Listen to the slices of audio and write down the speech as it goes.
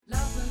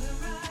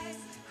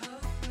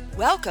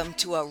Welcome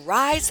to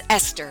Arise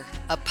Esther,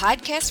 a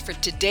podcast for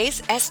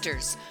today's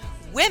Esthers,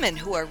 women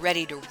who are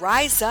ready to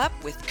rise up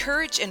with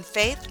courage and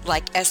faith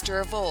like Esther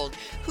of old,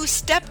 who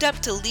stepped up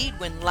to lead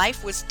when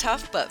life was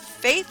tough but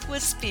faith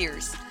was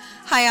fierce.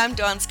 Hi, I'm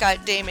Dawn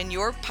Scott Damon,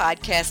 your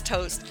podcast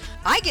host.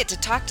 I get to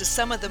talk to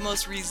some of the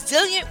most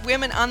resilient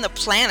women on the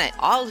planet,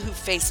 all who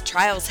faced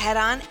trials head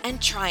on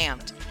and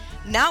triumphed.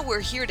 Now we're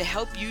here to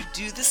help you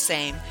do the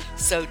same.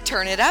 So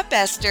turn it up,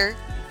 Esther.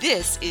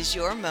 This is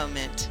your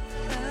moment.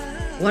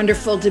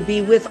 Wonderful to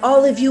be with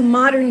all of you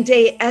modern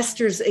day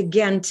Esthers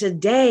again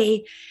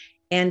today.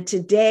 And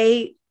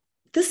today,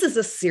 this is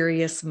a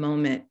serious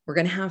moment. We're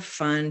going to have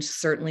fun.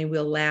 Certainly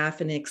we'll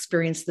laugh and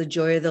experience the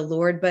joy of the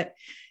Lord. But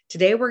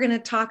today we're going to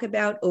talk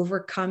about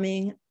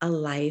overcoming a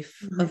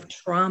life of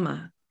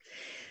trauma.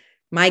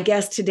 My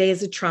guest today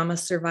is a trauma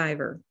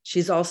survivor.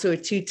 She's also a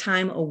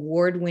two-time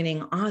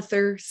award-winning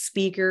author,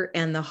 speaker,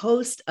 and the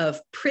host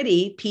of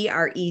Pretty,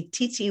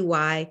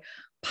 P-R-E-T-T-Y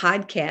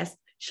podcast.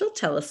 She'll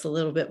tell us a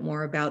little bit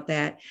more about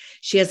that.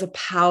 She has a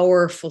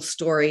powerful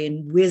story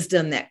and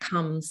wisdom that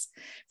comes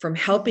from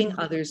helping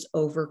others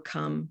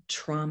overcome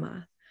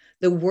trauma.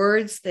 The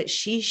words that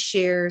she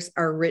shares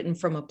are written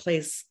from a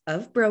place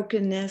of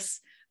brokenness,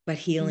 but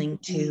healing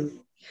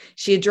too.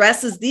 She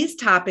addresses these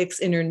topics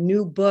in her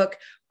new book,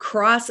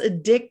 Cross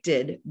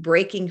Addicted,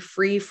 Breaking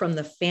Free from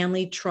the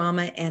Family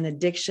Trauma and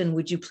Addiction.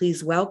 Would you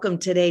please welcome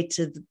today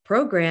to the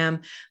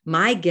program,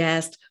 my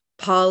guest,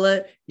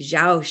 Paula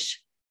Jauch.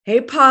 Hey,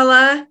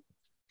 Paula.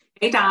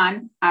 Hey,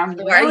 Dawn. I'm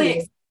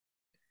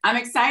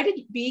excited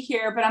to be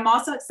here, but I'm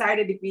also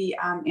excited to be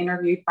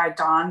interviewed by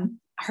Dawn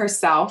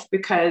herself,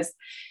 because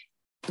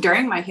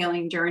during my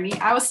healing journey,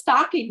 I was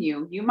stalking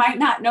you. You might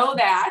not know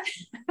that,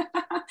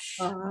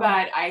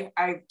 but I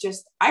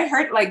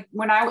heard like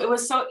it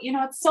was so,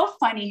 it's so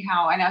funny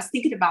how, and I was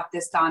thinking about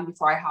this, Dawn,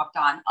 before I hopped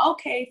on.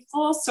 Okay,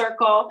 full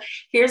circle.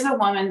 Here's a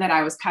woman that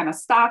I was kind of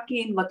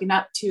stalking, looking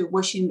up to,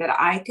 wishing that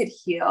I could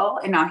heal.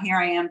 And now here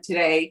I am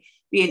today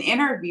being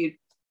interviewed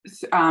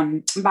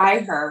by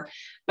her,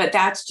 but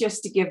that's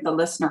just to give the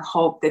listener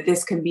hope that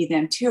this can be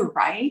them too,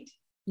 right?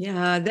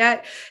 Yeah,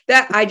 that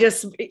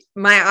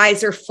my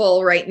eyes are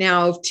full right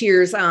now of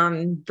tears.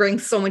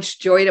 Brings so much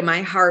joy to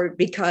my heart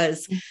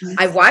because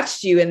I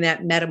watched you in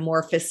that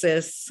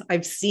metamorphosis.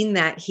 I've seen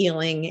that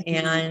healing,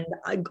 and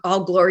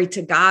all glory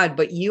to God.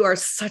 But you are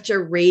such a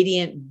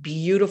radiant,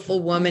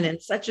 beautiful woman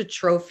and such a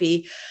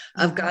trophy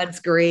of God's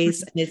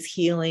grace and His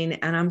healing.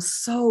 And I'm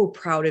so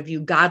proud of you,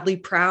 godly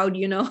proud.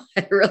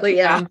 I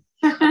really am.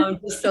 I'm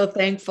just so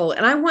thankful.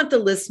 And I want the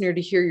listener to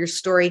hear your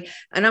story.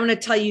 And I'm going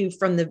to tell you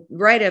from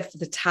right off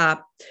the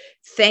top,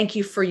 thank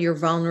you for your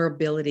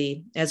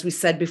vulnerability. As we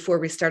said before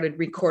we started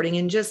recording,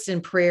 and just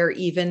in prayer,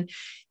 even,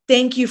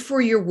 thank you for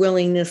your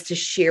willingness to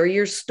share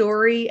your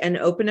story and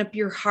open up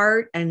your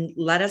heart and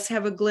let us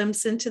have a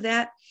glimpse into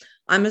that.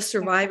 I'm a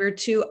survivor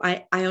too.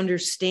 I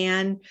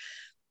understand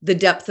the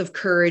depth of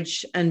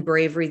courage and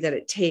bravery that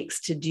it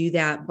takes to do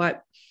that.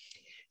 But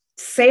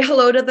say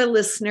hello to the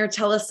listener.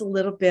 Tell us a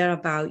little bit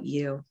about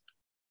you.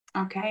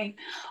 Okay.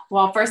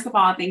 Well, first of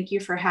all, thank you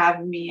for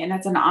having me. And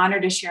it's an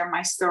honor to share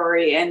my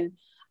story. And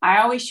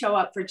I always show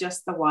up for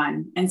just the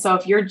one. And so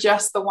if you're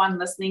just the one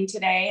listening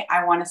today,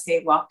 I want to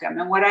say welcome.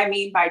 And what I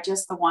mean by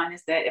just the one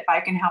is that if I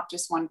can help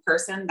just one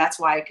person, that's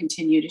why I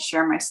continue to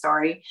share my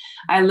story.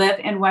 I live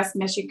in West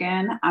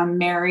Michigan. I'm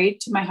married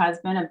to my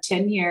husband of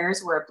 10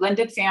 years. We're a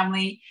blended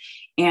family,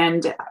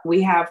 and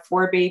we have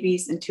 4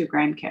 babies and 2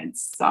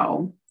 grandkids.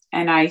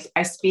 And I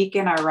speak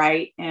and I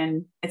write,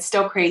 and it's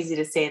still crazy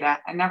to say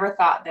that. I never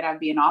thought that I'd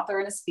be an author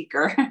and a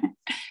speaker,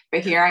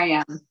 but here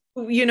I am.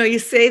 You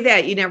say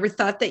that you never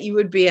thought that you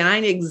would be, and I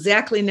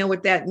exactly know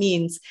what that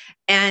means.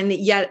 And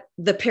yet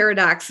the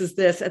paradox is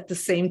this: at the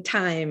same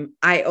time,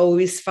 I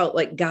always felt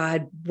like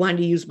God wanted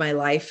to use my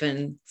life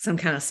in some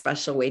kind of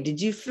special way. Did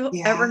you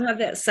ever have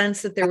that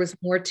sense that there was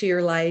more to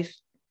your life?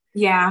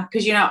 Yeah.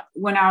 Because,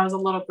 when I was a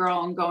little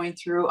girl and going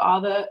through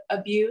all the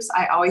abuse,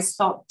 I always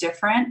felt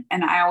different.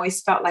 And I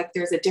always felt like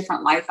there's a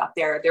different life out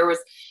there. There was,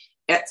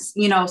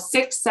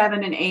 6,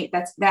 7, and 8.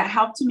 That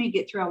helped me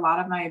get through a lot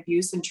of my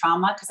abuse and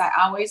trauma. Cause I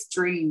always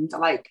dreamed,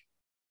 like,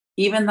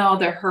 even though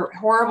the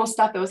horrible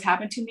stuff that was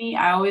happening to me,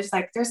 I always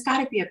like, there's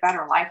gotta be a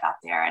better life out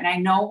there. And I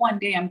know one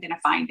day I'm going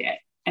to find it.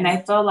 And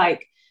I feel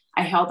like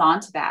I held on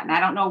to that. And I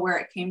don't know where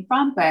it came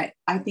from, but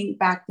I think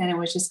back then it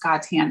was just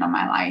God's hand on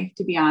my life,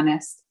 to be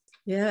honest.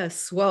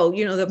 Yes. Well,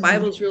 the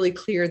Bible is really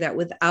clear that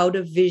without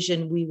a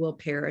vision, we will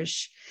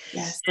perish.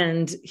 Yes.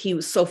 And He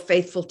was so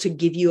faithful to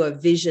give you a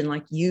vision,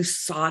 like you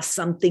saw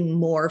something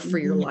more for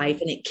your life,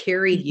 and it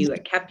carried you,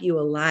 it kept you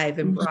alive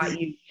and brought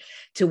you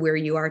to where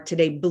you are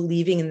today,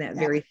 believing in that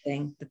very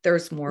thing, that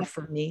there's more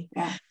for me.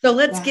 Yeah. So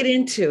let's get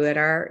into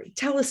it.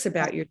 Tell us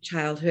about your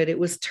childhood. It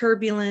was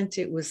turbulent.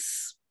 It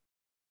was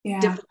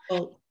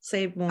difficult.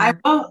 Say more.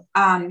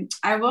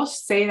 I will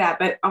say that,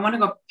 but I want to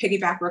go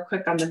piggyback real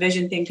quick on the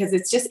vision thing, because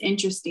it's just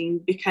interesting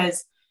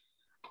because,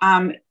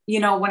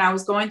 when I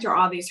was going through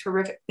all these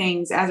horrific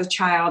things as a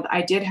child,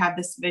 I did have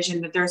this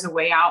vision that there's a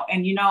way out.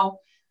 And,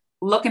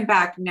 looking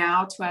back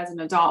now to as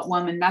an adult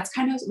woman, that's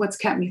kind of what's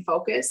kept me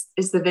focused,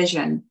 is the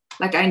vision.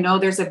 Like, I know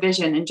there's a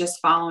vision and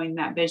just following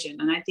that vision.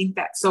 And I think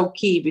that's so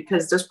key,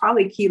 because there's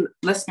probably key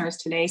listeners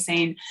today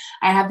saying,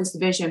 I have this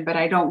vision, but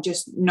I don't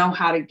just know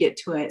how to get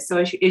to it. So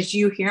as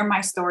you hear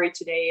my story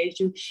today, as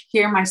you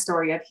hear my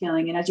story of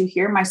healing, and as you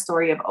hear my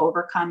story of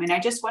overcoming, I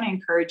just want to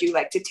encourage you,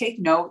 like, to take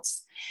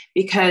notes,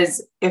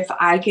 because if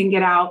I can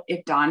get out,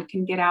 if Dawn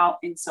can get out,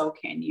 and so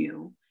can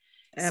you.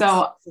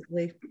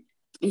 Absolutely. So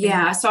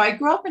yeah. So I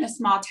grew up in a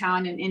small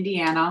town in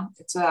Indiana.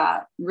 It's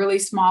a really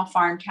small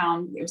farm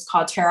town. It was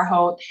called Terre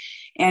Haute,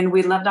 and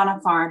we lived on a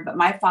farm, but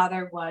my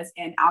father was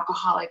an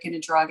alcoholic and a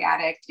drug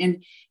addict,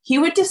 and he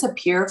would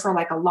disappear for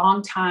like a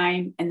long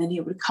time. And then he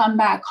would come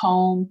back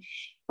home.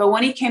 But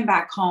when he came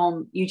back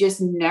home, you just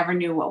never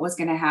knew what was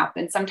going to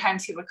happen.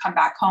 Sometimes he would come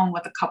back home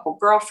with a couple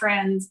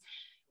girlfriends,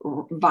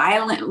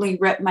 violently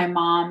rip my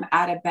mom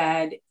out of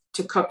bed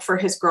to cook for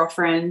his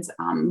girlfriends.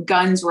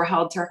 Guns were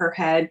held to her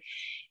head.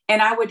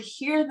 And I would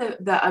hear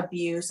the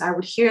abuse. I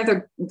would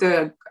hear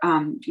the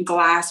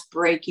glass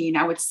breaking.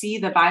 I would see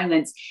the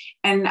violence.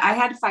 And I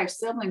had 5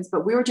 siblings,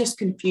 but we were just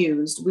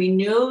confused. We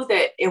knew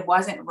that it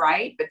wasn't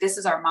right, but this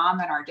is our mom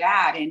and our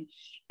dad. And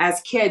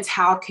as kids,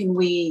 how can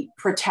we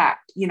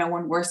protect,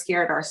 when we're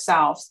scared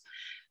ourselves?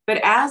 But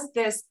as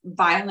this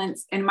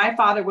violence, and my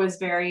father was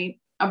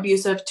very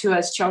abusive to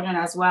us children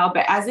as well,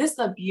 but as this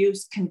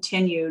abuse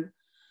continued,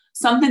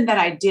 something that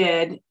I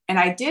did, and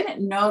I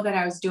didn't know that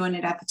I was doing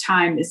it at the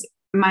time, is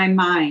my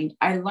mind.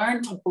 I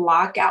learned to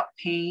block out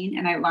pain,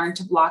 and I learned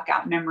to block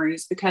out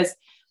memories, because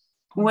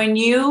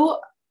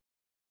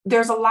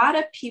there's a lot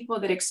of people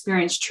that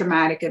experience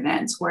traumatic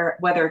events,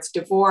 whether it's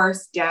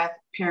divorce, death,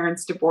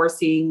 parents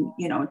divorcing,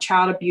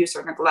 child abuse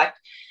or neglect.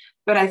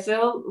 But I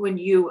feel when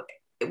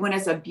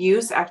it's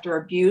abuse after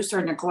abuse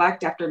or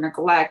neglect after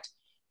neglect,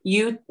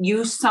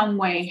 you some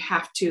way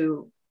have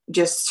to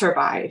just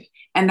survive.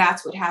 And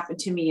that's what happened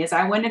to me, is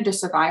I went into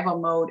survival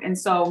mode. And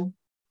so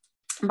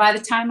by the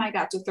time I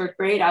got to 3rd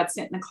grade, I'd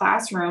sit in the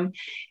classroom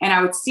and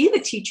I would see the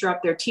teacher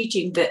up there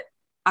teaching, that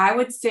I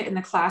would sit in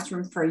the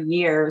classroom for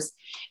years.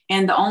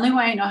 And the only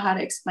way I know how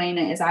to explain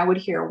it is I would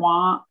hear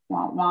wah,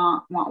 wah,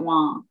 wah, wah,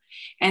 wah.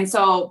 And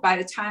so by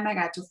the time I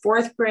got to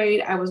 4th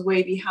grade, I was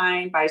way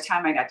behind. By the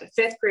time I got to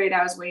 5th grade,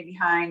 I was way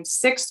behind.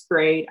 6th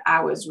grade,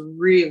 I was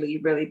really,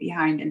 really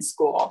behind in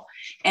school,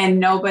 and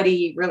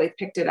nobody really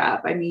picked it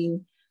up.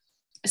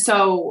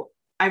 So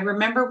I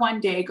remember one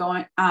day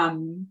going,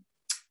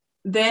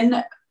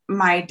 then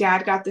my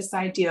dad got this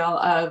idea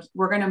of,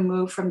 we're going to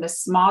move from this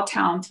small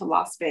town to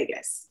Las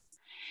Vegas.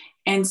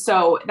 And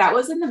so that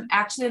was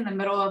actually in the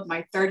middle of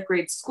my 3rd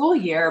grade school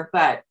year,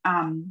 but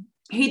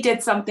he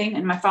did something,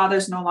 and my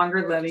father's no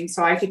longer living,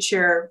 so I could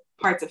share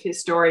parts of his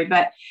story,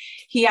 but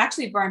he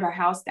actually burned our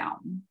house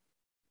down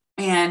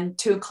and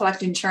to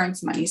collect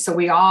insurance money. So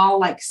we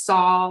all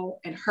saw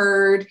and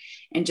heard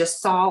and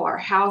just saw our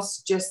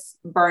house just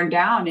burn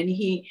down. And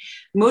he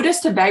moved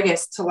us to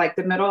Vegas to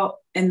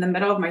in the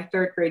middle of my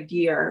 3rd grade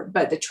year,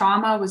 but the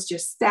trauma was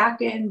just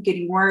stacking,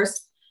 getting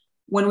worse.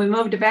 When we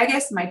moved to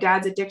Vegas, my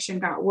dad's addiction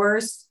got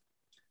worse.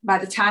 By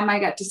the time I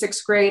got to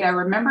 6th grade, I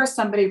remember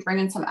somebody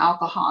bringing some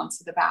alcohol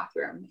into the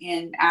bathroom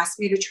and asked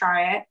me to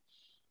try it.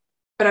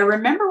 But I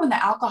remember when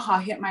the alcohol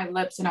hit my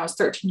lips and I was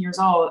 13 years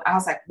old, I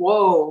was like,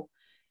 whoa,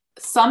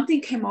 something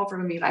came over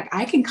me.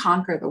 I can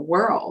conquer the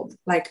world.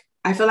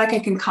 I feel like I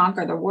can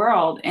conquer the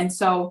world. And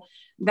so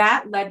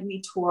that led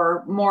me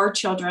toward more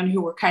children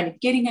who were kind of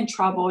getting in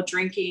trouble,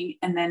 drinking,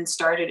 and then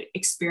started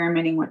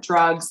experimenting with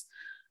drugs.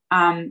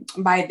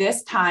 By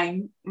this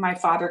time, my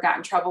father got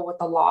in trouble with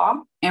the law,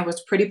 and it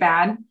was pretty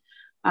bad.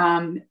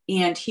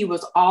 And he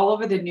was all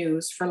over the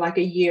news for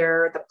a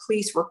year. The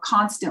police were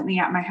constantly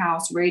at my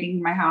house,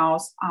 raiding my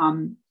house.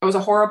 It was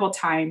a horrible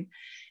time.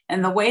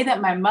 And the way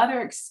that my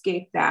mother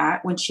escaped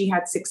that when she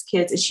had 6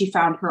 kids is she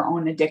found her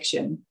own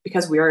addiction,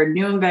 because we were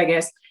new in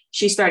Vegas.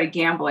 She started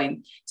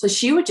gambling. So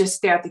she would just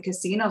stay at the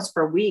casinos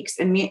for weeks.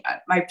 And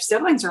my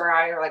siblings and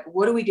I are like,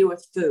 what do we do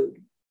with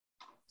food?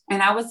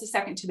 And I was the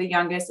second to the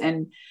youngest.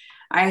 And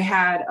I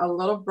had a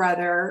little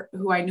brother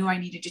who I knew I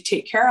needed to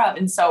take care of.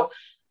 And so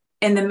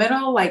in the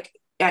middle,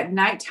 at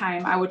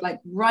nighttime, I would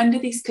run to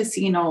these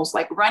casinos,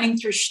 running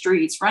through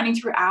streets, running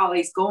through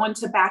alleys, going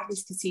to back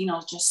these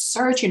casinos, just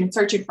searching and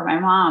searching for my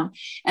mom.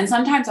 And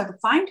sometimes I could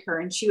find her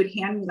and she would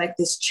hand me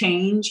this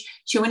change.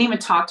 She wouldn't even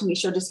talk to me.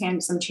 She'll just hand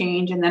me some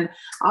change. And then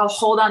I'll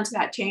hold on to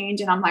that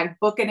change and I'm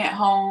booking it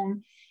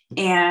home.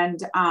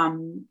 And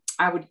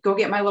I would go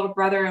get my little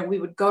brother and we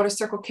would go to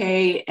Circle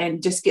K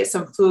and just get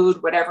some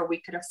food, whatever we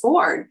could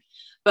afford.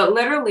 But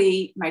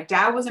literally, my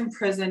dad was in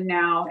prison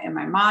now, and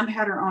my mom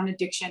had her own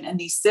addiction, and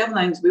these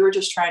siblings, we were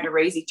just trying to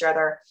raise each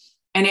other,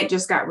 and it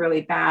just got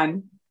really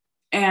bad.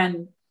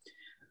 And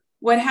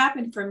what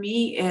happened for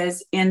me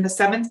is in the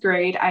 7th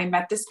grade, I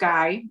met this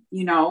guy.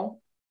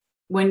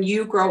 When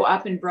you grow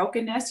up in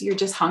brokenness, you're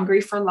just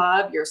hungry for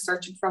love. You're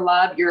searching for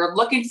love. You're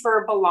looking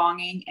for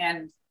belonging.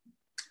 And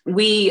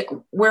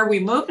where we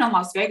moved in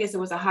Las Vegas, it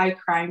was a high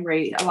crime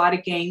rate, a lot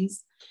of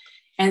gangs.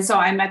 And so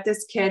I met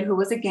this kid who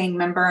was a gang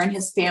member, and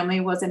his family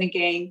was in a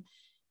gang.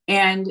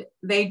 And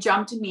they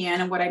jumped me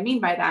in. And what I mean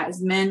by that is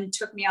men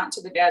took me out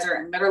into the desert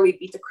and literally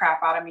beat the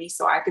crap out of me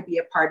so I could be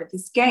a part of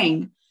this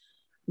gang.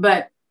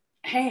 But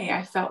hey,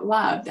 I felt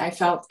loved. I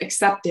felt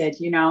accepted,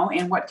 you know,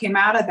 and what came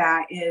out of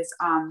that is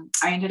I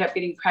ended up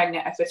getting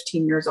pregnant at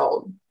 15 years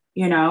old,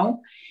 you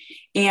know,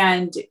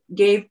 and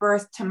gave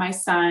birth to my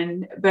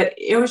son. But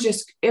it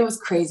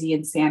was crazy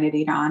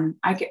insanity, Dawn.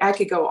 I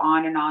could go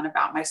on and on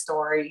about my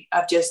story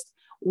of just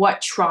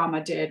what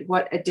trauma did,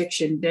 what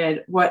addiction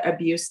did, what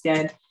abuse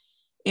did.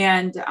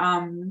 And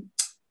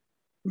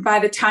by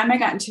the time I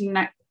got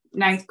into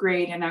ninth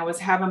grade and I was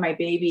having my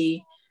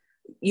baby,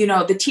 you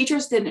know, the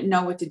teachers didn't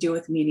know what to do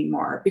with me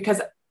anymore, because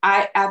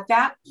at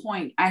that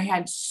point, I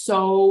had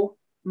so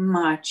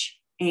much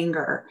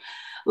anger,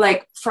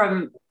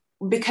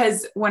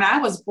 because when I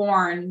was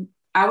born,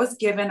 I was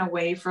given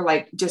away for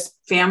just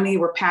family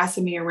were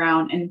passing me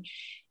around. And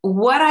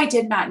what I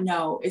did not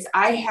know is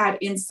I had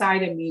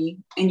inside of me,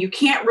 and you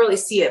can't really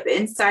see it, but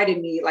inside of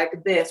me,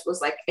 this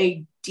was like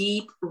a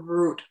deep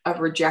root of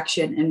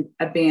rejection and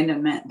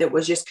abandonment that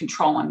was just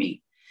controlling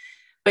me.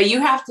 But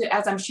you have to,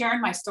 as I'm sharing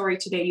my story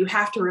today, you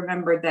have to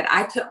remember that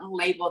I couldn't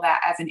label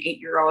that as an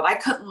 8-year-old. I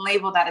couldn't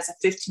label that as a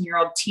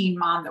 15-year-old teen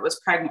mom that was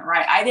pregnant,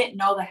 right? I didn't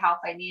know the help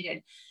I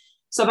needed.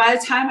 So by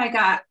the time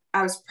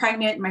I was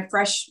pregnant my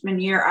freshman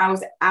year, I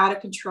was out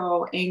of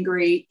control,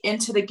 angry,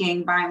 into the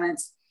gang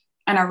violence.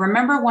 And I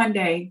remember one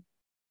day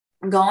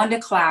going to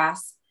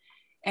class,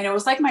 and it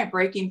was like my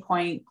breaking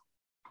point,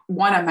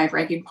 one of my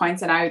breaking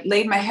points. And I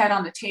laid my head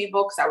on the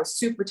table because I was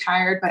super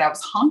tired, but I was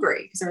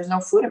hungry because there was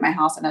no food in my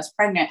house and I was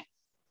pregnant.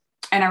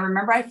 And I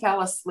remember I fell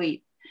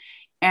asleep.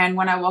 And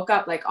when I woke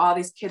up, all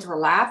these kids were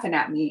laughing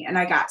at me. And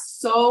I got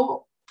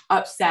so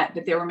upset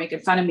that they were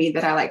making fun of me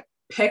that I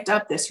picked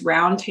up this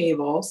round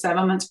table,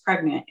 7 months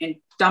pregnant, and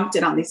dumped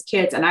it on these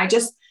kids. And I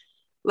just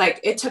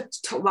it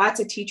took lots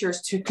of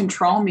teachers to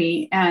control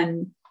me.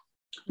 And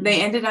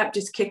they ended up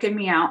just kicking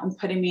me out and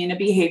putting me in a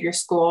behavior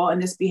school.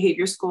 And this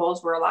behavior school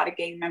is where a lot of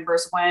gang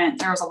members went.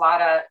 There was a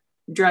lot of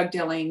drug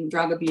dealing,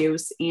 drug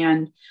abuse.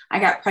 And I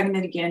got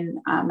pregnant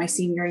again my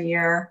senior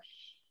year.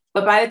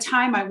 But by the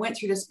time I went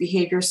through this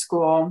behavior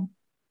school,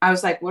 I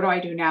was like, what do I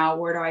do now?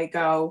 Where do I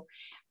go?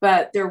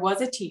 But there was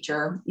a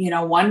teacher,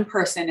 one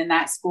person in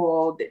that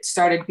school that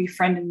started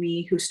befriending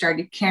me, who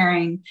started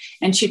caring.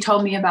 And she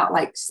told me about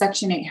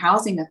Section 8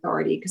 housing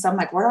authority. Cause I'm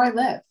like, where do I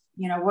live?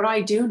 What do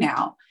I do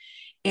now?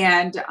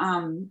 And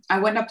I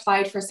went and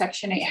applied for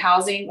Section 8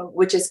 housing,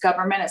 which is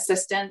government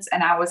assistance.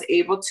 And I was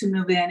able to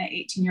move in at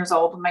 18 years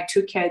old with my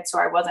 2 kids. So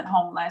I wasn't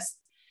homeless,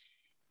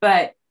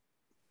 but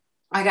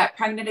I got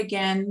pregnant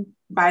again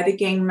by the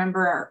gang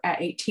member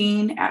at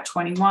 18, at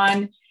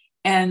 21,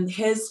 and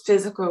his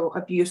physical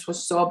abuse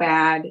was so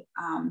bad.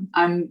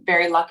 I'm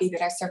very lucky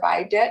that I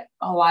survived it.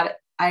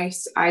 I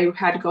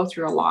had to go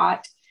through a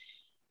lot.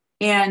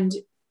 And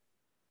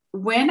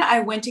when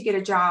I went to get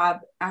a job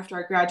after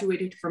I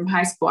graduated from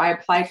high school, I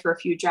applied for a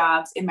few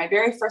jobs. In my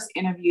very first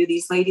interview,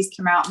 these ladies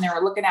came out and they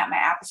were looking at my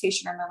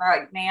application and they're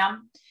like,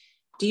 ma'am,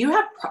 do you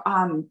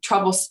have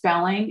trouble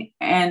spelling?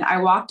 And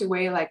I walked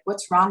away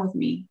what's wrong with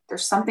me?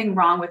 There's something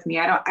wrong with me.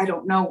 I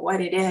don't know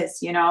what it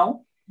is,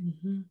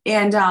 Mm-hmm.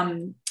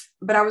 And,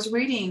 but I was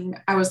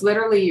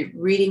literally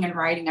reading and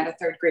writing at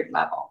a 3rd grade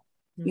level.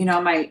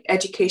 Mm-hmm. My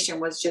education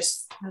was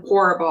just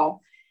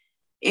horrible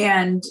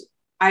and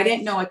I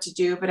didn't know what to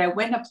do, but I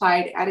went and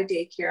applied at a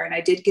daycare and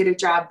I did get a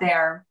job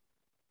there.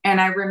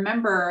 And I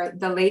remember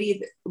the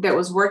lady that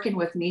was working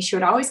with me, she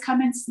would always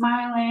come in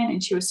smiling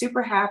and she was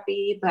super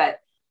happy, but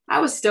I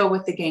was still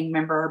with the gang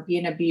member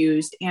being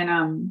abused.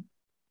 And,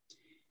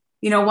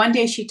 one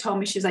day she told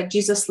me, she's like,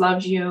 Jesus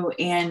loves you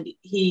and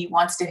he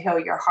wants to heal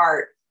your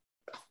heart.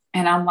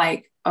 And I'm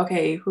like,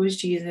 okay, who's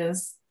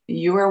Jesus?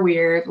 You are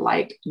weird.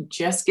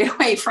 Just get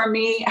away from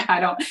me.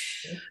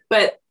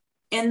 But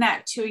in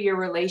that 2-year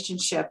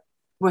relationship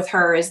with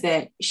her is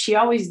that she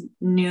always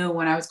knew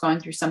when I was going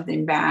through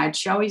something bad.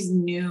 She always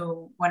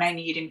knew when I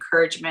need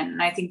encouragement.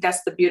 And I think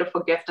that's the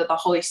beautiful gift of the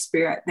Holy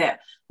Spirit that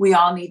we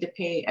all need to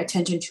pay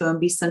attention to and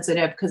be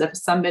sensitive, because if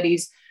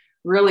somebody's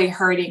really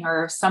hurting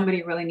or if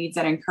somebody really needs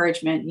that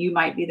encouragement, you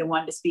might be the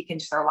one to speak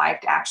into their life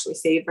to actually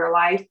save their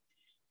life.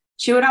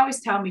 She would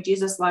always tell me,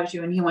 Jesus loves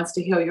you and he wants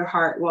to heal your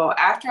heart. Well,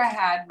 after I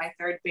had my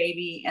 3rd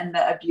baby and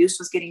the abuse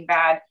was getting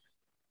bad,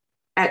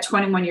 at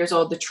 21 years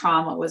old, the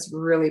trauma was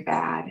really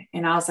bad.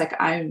 And I was like,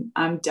 I'm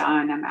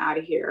done. I'm out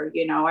of here.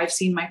 I've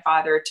seen my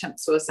father attempt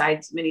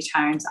suicide many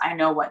times. I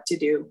know what to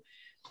do.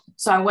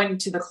 So I went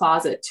into the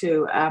closet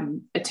to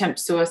attempt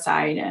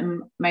suicide.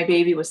 And my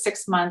baby was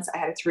 6 months. I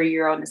had a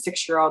 3-year-old and a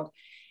 6-year-old.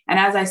 And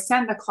as I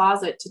sat in the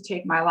closet to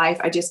take my life,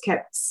 I just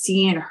kept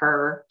seeing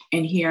her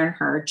and hearing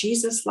her,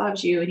 Jesus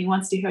loves you and he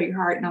wants to heal your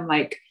heart. And I'm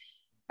like,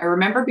 I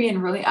remember being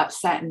really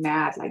upset and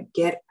mad,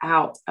 get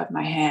out of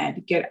my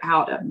head, get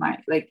out of my,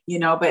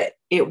 but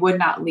it would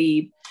not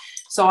leave.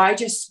 So I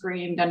just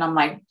screamed and I'm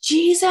like,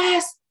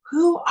 Jesus,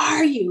 who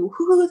are you?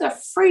 Who the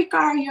freak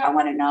are you? I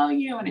want to know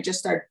you. And I just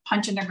started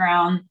punching the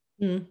ground.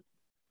 Mm.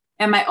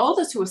 And my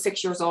oldest, who was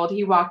 6 years old,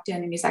 he walked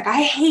in and he's like,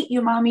 I hate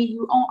you, mommy.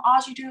 All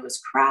you do is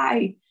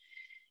cry.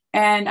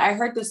 And I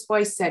heard this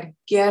voice said,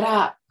 get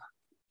up,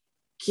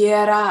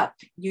 get up.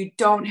 You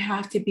don't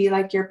have to be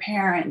like your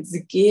parents.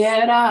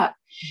 Get up.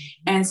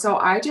 And so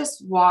I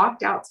just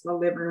walked out to the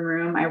living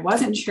room. I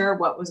wasn't sure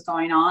what was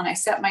going on. I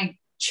set my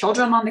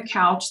children on the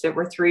couch that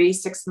were 3,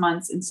 6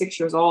 months, and 6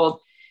 years old.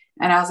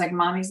 And I was like,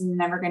 Mommy's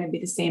never going to be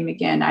the same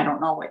again. I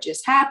don't know what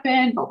just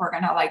happened, but we're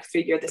going to like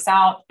figure this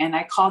out. And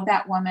I called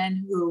that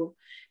woman who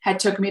had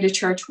took me to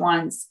church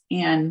once,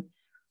 and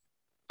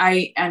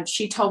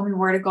she told me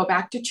where to go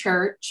back to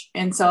church.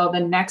 And so the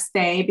next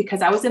day,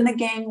 because I was in the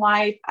gang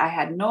life, I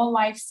had no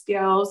life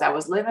skills. I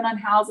was living on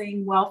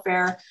housing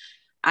welfare.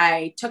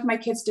 I took my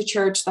kids to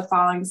church the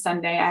following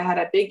Sunday. I had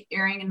a big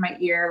earring in my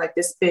ear, like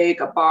this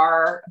big,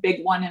 a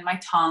big one in my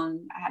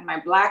tongue. I had my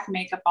black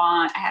makeup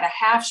on. I had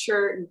a half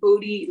shirt and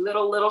booty,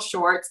 little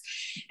shorts.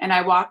 And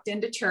I walked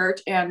into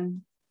church,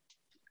 and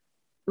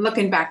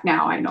looking back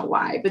now, I know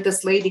why, but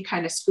this lady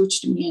kind of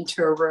scooched me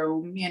into a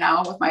room,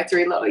 with my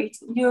 3 little,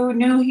 you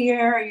new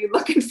here? Are you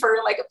looking for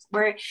like a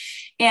where?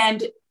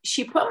 And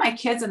she put my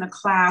kids in a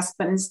class,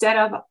 but instead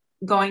of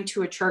going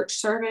to a church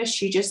service,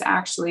 she just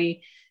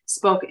actually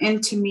spoke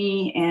into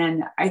me.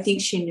 And I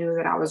think she knew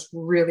that I was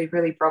really,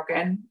 really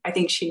broken. I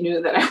think she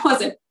knew that I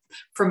wasn't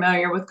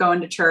familiar with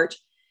going to church,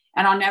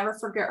 and I'll never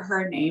forget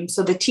her name.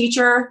 So the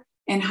teacher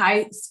in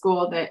high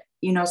school that,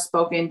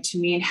 spoke into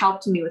me and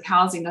helped me with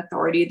housing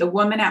authority, the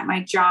woman at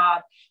my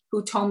job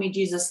who told me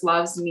Jesus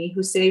loves me,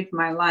 who saved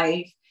my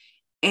life,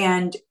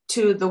 and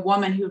to the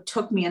woman who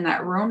took me in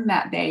that room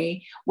that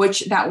day,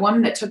 which that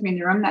woman that took me in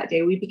the room that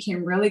day, we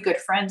became really good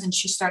friends. And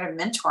she started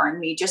mentoring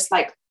me, just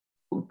like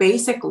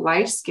basic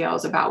life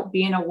skills about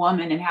being a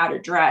woman and how to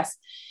dress.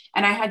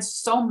 And I had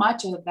so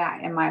much of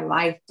that in my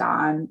life,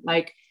 Dawn.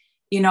 Like,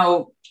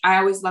 I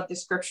always love the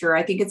scripture.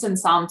 I think it's in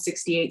Psalm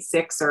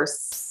 68:6 or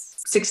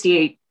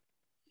 68,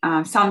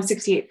 Psalm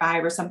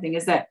 68:5 or something,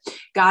 is that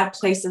God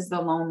places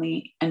the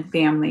lonely in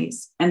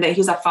families, and that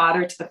he's a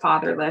father to the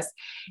fatherless.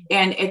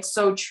 And it's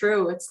so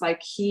true. It's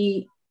like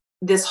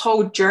this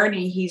whole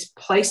journey, he's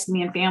placed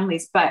me in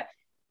families, but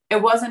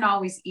it wasn't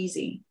always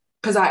easy,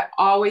 because I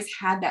always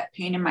had that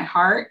pain in my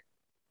heart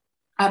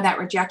of that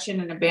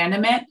rejection and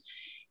abandonment.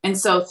 And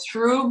so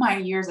through my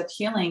years of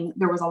healing,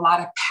 there was a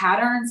lot of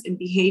patterns and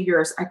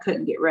behaviors I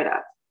couldn't get rid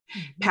of.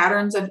 Mm-hmm.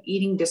 Patterns of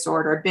eating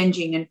disorder,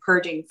 binging and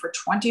purging for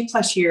 20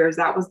 plus years.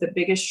 That was the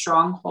biggest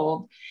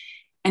stronghold,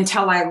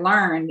 until I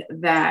learned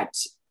that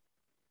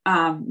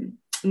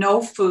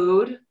no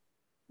food,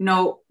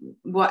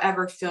 will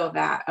ever fill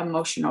that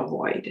emotional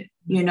void.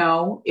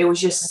 It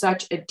was just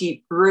such a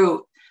deep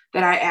root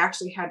that I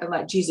actually had to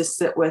let Jesus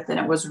sit with. And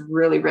it was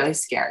really, really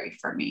scary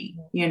for me,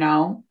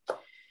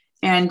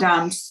 and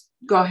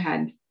go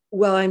ahead.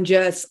 Well,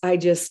 I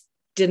just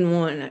didn't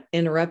want to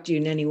interrupt you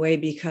in any way,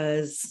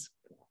 because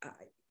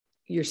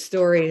your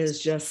story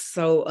is just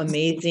so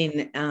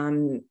amazing.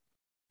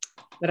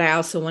 But I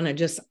also want to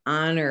just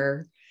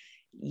honor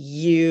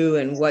you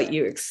and what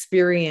you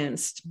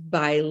experienced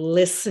by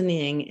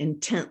listening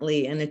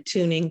intently and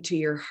attuning to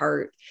your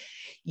heart.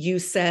 You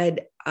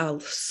said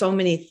so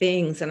many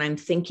things, and I'm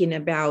thinking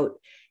about,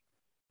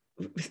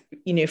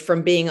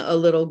 from being a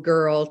little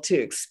girl to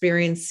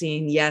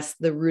experiencing, yes,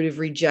 the root of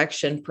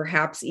rejection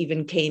perhaps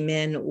even came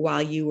in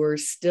while you were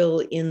still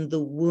in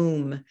the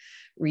womb.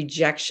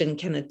 Rejection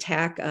can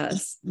attack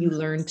us. You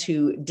learn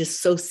to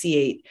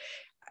dissociate.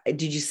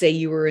 Did you say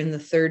you were in the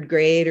 3rd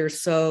grade or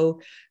so?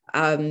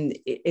 And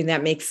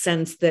that makes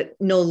sense that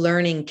no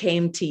learning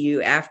came to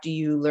you after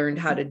you learned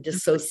how to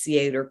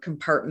dissociate or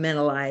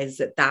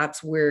compartmentalize,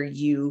 that's where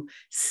you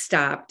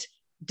stopped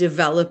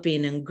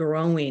developing and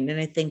growing. And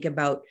I think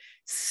about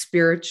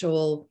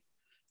spiritual,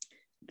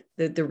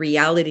 the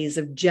realities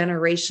of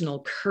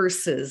generational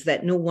curses,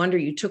 that no wonder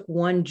you took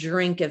one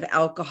drink of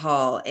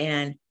alcohol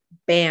and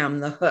bam,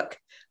 the hook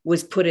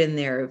was put in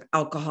there of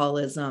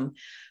alcoholism.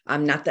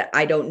 Not that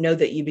I don't know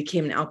that you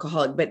became an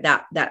alcoholic, but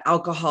that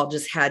alcohol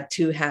just had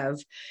to have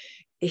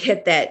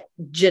hit that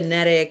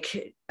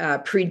genetic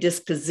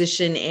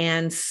predisposition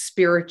and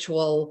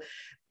spiritual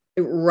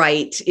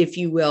right, if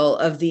you will,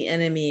 of the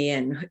enemy,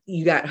 and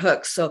you got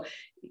hooked. So,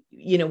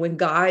 when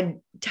God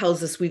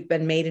tells us we've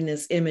been made in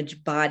his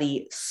image,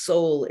 body,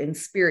 soul, and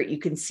spirit, you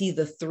can see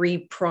the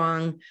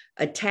 3-prong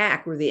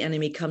attack where the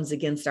enemy comes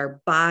against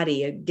our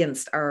body,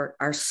 against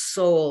our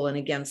soul, and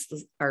against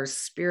our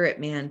spirit,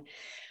 man.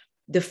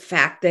 The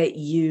fact that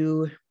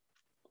you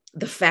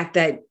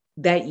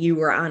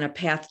were on a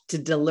path to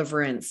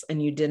deliverance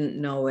and you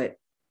didn't know it,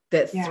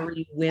 that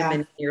 3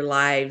 women in your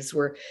lives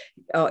were,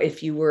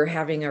 if you were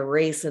having a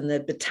race and the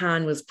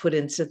baton was put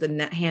into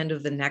the hand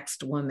of the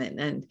next woman.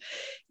 And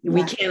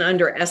we can't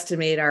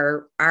underestimate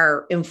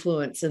our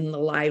influence in the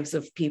lives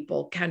of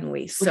people, can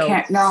we? So,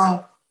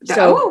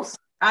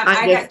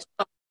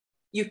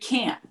 you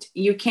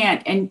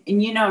can't.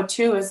 And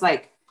too, is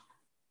like,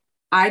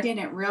 I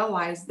didn't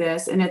realize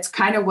this, and it's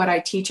kind of what I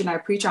teach and I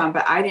preach on,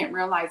 but I didn't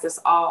realize this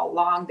all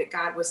along, that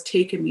God was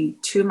taking me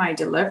to my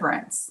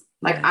deliverance.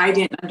 Like, I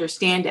didn't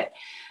understand it.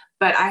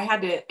 but I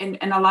had to, and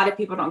a lot of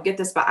people don't get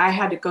this, but I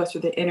had to go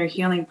through the inner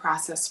healing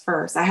process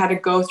first. I had to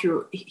go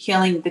through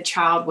healing the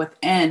child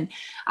within.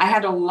 I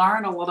had to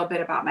learn a little bit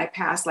about my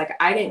past. Like,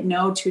 I didn't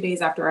know 2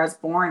 days after I was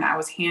born, I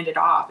was handed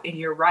off. And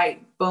you're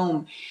right,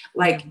 boom.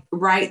 Like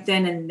right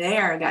then and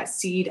there, that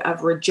seed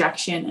of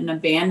rejection and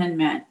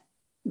abandonment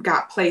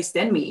got placed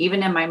in me,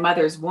 even in my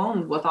mother's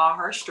womb with all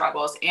her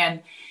struggles.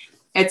 And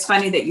it's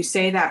funny that you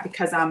say that,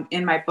 because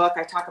in my book,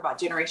 I talk about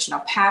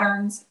generational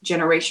patterns,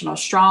 generational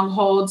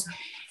strongholds.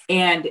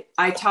 And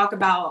I talk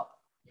about,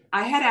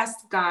 I had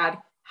asked God,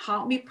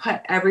 help me put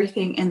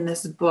everything in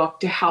this book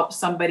to help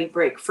somebody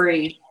break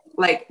free.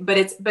 Like, but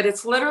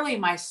it's literally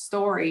my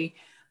story,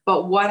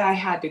 but what I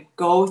had to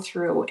go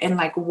through and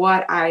like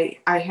what I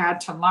had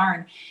to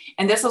learn.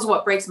 And this is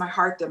what breaks my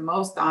heart the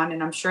most, on.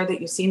 And I'm sure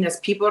that you've seen this.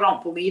 People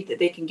don't believe that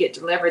they can get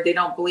delivered. They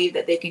don't believe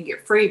that they can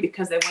get free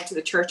because they went to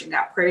the church and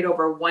got prayed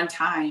over one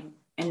time.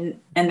 And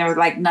they're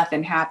like,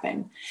 nothing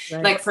happened.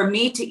 Right. Like, for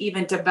me to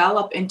even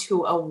develop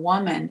into a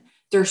woman,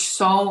 there's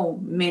so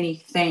many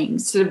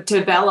things to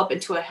develop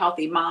into a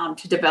healthy mom,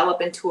 to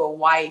develop into a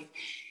wife.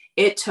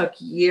 It took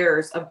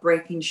years of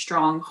breaking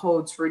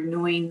strongholds,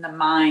 renewing the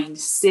mind,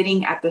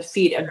 sitting at the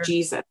feet of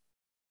Jesus,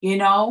 you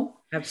know,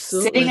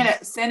 absolutely,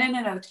 sitting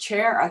in a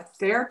chair, a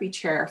therapy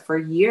chair for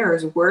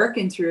years,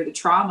 working through the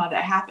trauma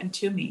that happened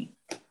to me.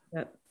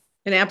 Yep.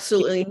 And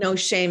absolutely no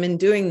shame in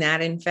doing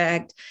that. In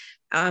fact,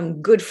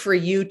 good for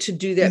you to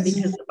do that,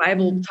 because the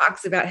Bible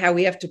talks about how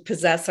we have to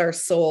possess our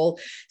soul.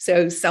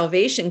 So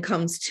salvation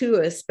comes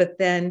to us, but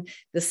then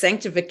the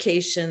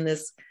sanctification,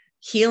 this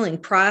healing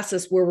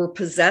process where we're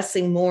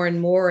possessing more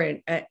and more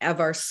of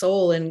our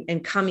soul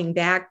and coming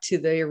back to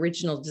the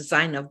original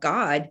design of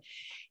God,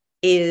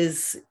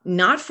 is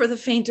not for the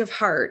faint of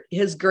heart.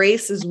 His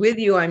grace is with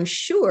you, I'm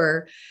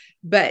sure,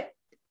 but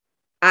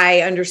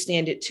I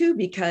understand it too,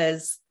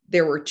 because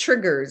there were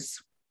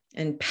triggers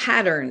and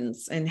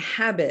patterns and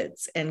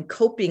habits and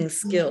coping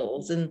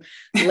skills and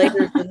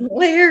layers and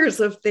layers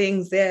of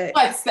things that.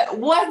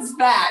 What's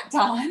that,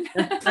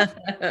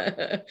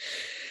 Dawn?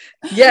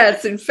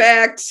 Yes, in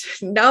fact,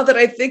 now that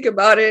I think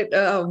about it,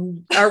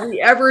 are we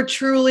ever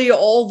truly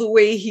all the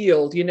way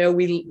healed? You know,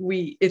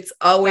 it's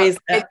always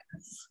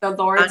the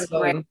Lord's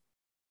grace.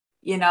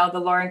 You know, the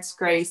Lord's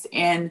grace.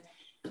 And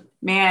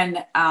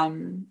man,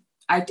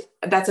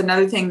 that's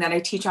another thing that I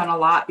teach on a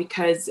lot,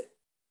 because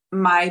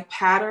my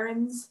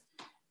patterns,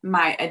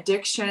 my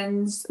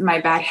addictions,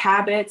 my bad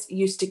habits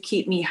used to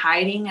keep me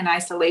hiding in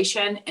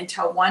isolation,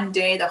 until one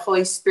day the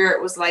Holy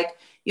Spirit was like,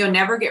 you'll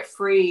never get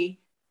free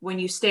when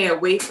you stay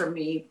away from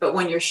me. But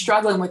when you're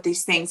struggling with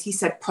these things, he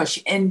said, push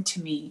into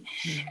me.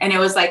 And it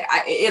was like,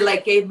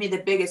 it gave me the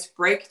biggest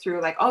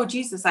breakthrough. Like, oh,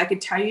 Jesus, I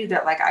could tell you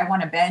that, like, I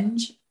want to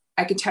binge.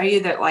 I could tell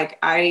you that, like,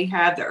 I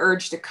had the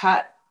urge to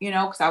cut, you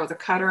know, cause I was a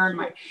cutter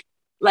and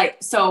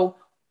so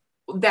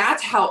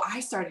that's how I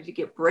started to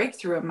get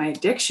breakthrough in my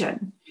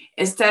addiction.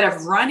 Instead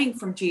of running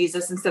from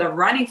Jesus, instead of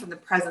running from the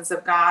presence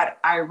of God,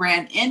 I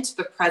ran into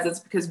the presence,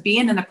 because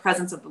being in the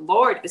presence of the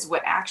Lord is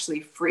what actually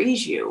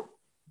frees you,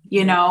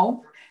 you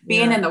know,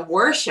 being in the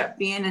worship,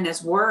 being in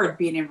his word,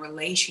 being in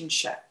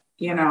relationship,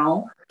 you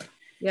know?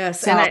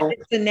 Yes. So, and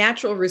it's the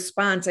natural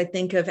response, I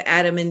think, of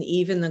Adam and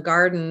Eve in the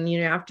garden,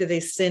 you know, after they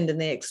sinned and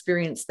they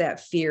experienced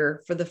that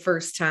fear for the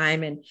first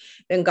time. And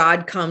then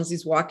God comes,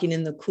 he's walking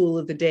in the cool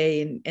of the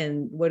day.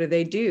 And what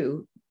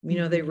do? You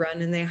know, they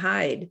run and they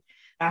hide.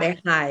 They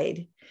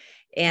hide.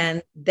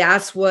 And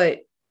that's what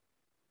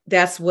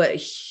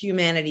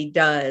humanity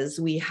does.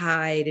 We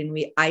hide and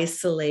we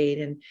isolate,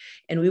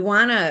 and we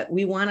want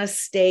to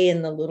stay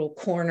in the little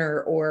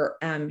corner or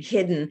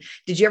hidden.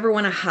 Did you ever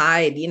want to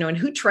hide, you know, and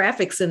who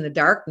traffics in the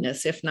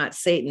darkness, if not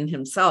Satan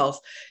himself,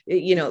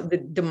 you know, the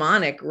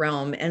demonic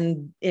realm.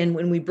 And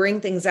when we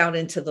bring things out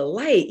into the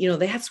light, you know,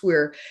 that's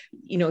where,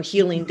 you know,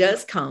 healing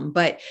does come.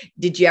 But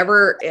did you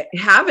ever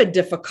have a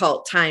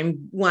difficult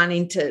time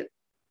wanting to,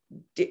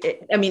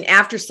 I mean,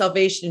 after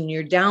salvation,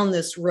 you're down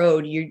this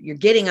road, you're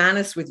getting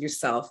honest with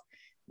yourself,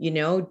 you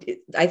know?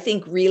 I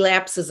think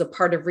relapse is a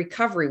part of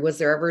recovery. Was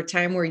there ever a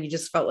time where you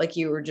just felt like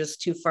you were just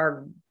too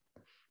far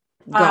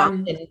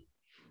gone?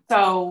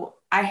 So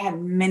I had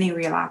many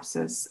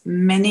relapses,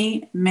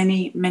 many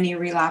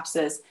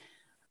relapses.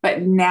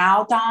 But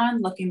now,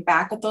 Dawn, looking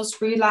back at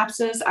those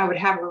relapses, I would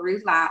have a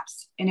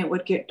relapse and it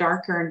would get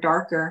darker and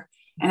darker,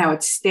 and I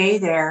would stay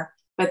there.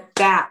 But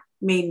that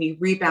made me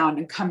rebound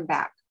and come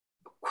back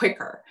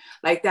quicker.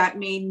 Like, that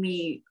made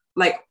me,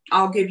 like,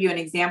 I'll give you an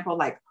example.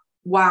 Like,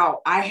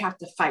 wow, I have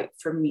to fight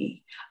for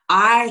me.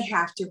 I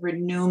have to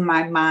renew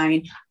my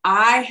mind.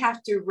 I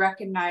have to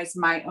recognize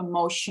my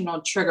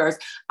emotional triggers.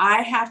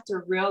 I have to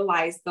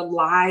realize the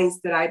lies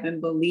that I've been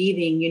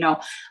believing. You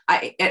know,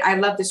 I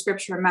love the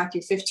scripture in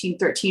Matthew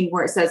 15:13,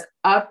 where it says,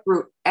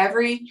 uproot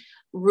every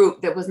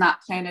root that was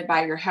not planted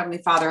by your heavenly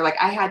Father. Like,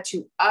 I had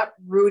to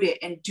uproot it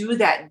and do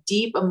that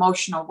deep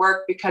emotional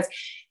work, because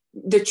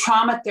the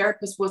trauma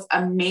therapist was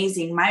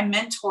amazing. My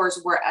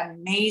mentors were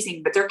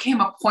amazing, but there came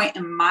a point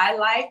in my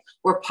life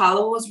where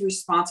Paula was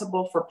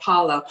responsible for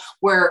Paula,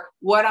 where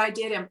what I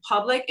did in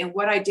public and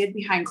what I did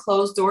behind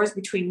closed doors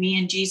between me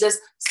and Jesus,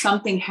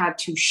 something had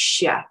to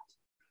shift.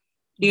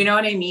 Do you know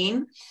what I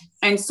mean?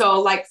 And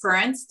so, like, for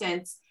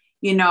instance,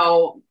 you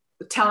know,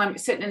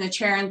 sitting in the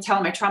chair and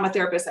telling my trauma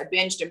therapist I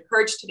binged and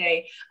purged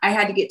today, I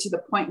had to get to the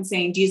point and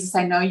saying, Jesus,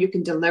 I know you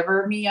can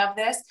deliver me of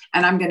this,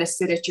 and I'm going to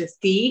sit at your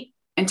feet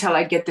until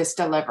I get this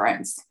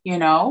deliverance, you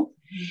know?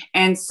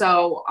 And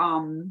so,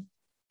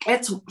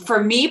 it's,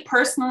 for me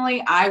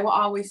personally, I will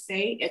always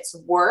say it's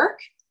work.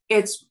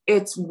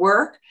 It's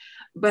work,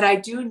 but I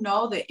do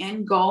know the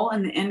end goal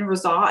and the end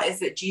result is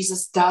that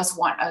Jesus does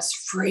want us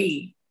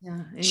free.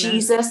 Yeah,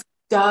 Jesus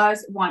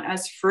does want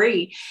us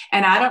free.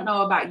 And I don't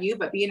know about you,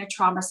 but being a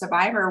trauma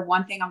survivor,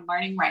 one thing I'm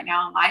learning right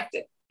now in life,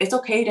 that it's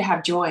okay to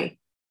have joy.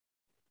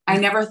 I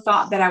never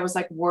thought that I was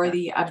like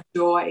worthy of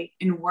joy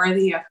and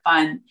worthy of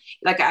fun.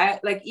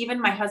 Like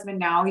even my husband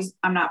now,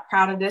 I'm not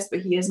proud of this,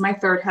 but he is my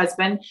third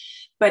husband.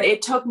 But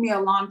it took me a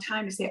long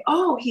time to say,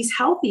 oh, he's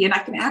healthy and I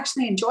can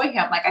actually enjoy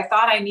him. Like I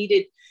thought I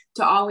needed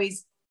to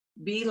always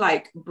be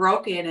like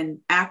broken and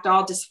act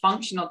all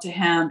dysfunctional to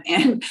him.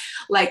 And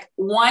like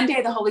one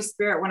day the Holy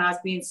Spirit, when I was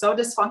being so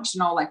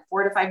dysfunctional, like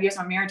 4 to 5 years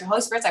of marriage, the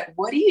Holy Spirit's like,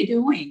 what are you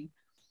doing?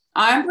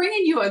 I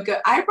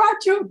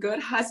brought you a good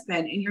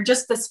husband and you're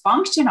just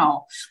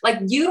dysfunctional. Like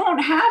you don't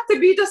have to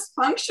be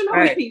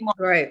dysfunctional anymore.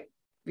 Right.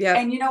 Yeah.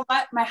 And you know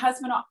what? My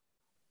husband,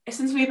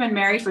 since we've been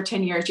married for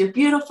 10 years, you're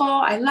beautiful.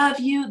 I love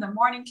you. The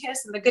morning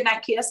kiss and the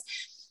goodnight kiss.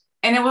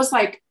 And it was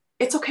like,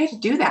 it's okay to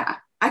do that.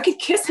 I could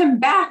kiss him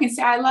back and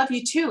say, I love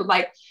you too.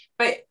 Like,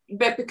 but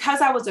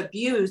because I was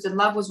abused and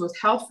love was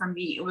withheld from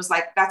me, it was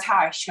like, that's how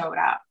I showed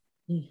up,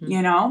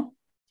 you know?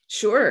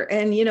 Sure.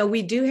 And, you know,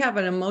 we do have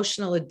an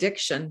emotional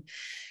addiction.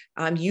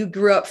 You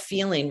grew up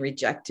feeling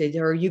rejected,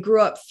 or you grew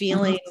up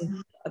feeling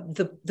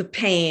the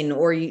pain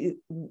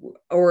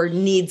or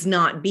needs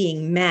not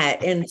being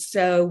met. And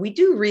so we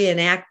do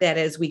reenact that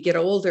as we get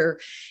older.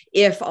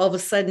 If all of a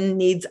sudden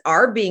needs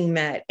are being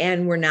met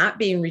and we're not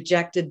being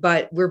rejected,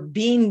 but we're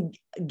being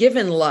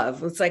given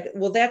love, it's like,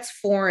 well, that's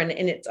foreign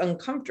and it's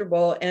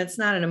uncomfortable and it's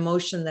not an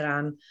emotion that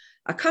I'm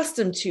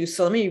accustomed to.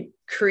 So let me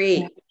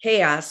create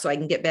chaos so I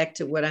can get back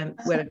to what I'm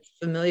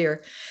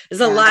familiar.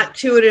 There's a lot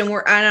to it.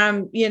 And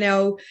I'm, you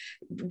know,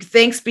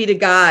 thanks be to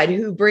God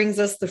who brings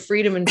us the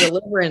freedom and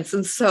deliverance.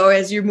 And so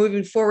as you're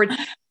moving forward,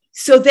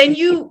 so then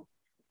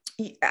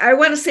I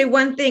want to say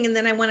one thing, and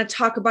then I want to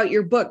talk about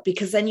your book,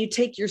 because then you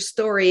take your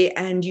story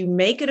and you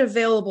make it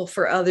available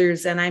for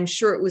others. And I'm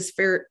sure it was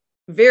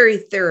very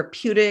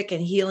therapeutic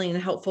and healing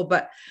and helpful.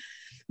 But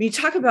when you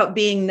talk about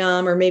being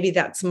numb, or maybe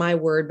that's my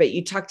word, but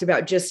you talked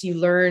about just, you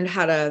learned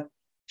how to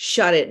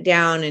shut it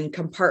down and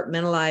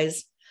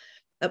compartmentalize.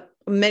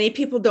 Many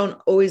people don't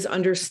always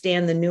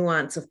understand the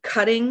nuance of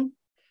cutting.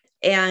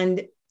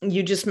 And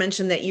you just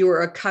mentioned that you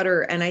were a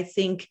cutter. And I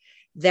think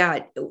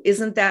that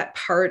isn't that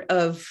part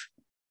of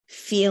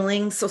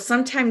feeling. So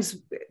sometimes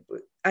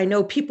I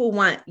know people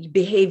want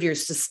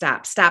behaviors to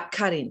stop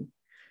cutting,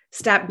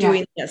 stop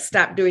doing this,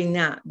 stop doing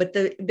that. But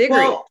the bigger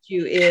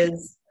issue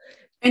is,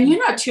 and you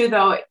know, too,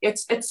 though,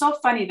 it's so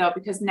funny, though,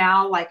 because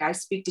now, like, I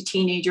speak to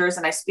teenagers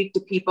and I speak to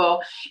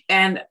people,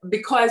 and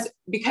because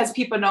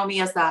people know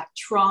me as that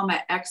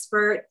trauma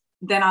expert,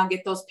 then I'll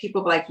get those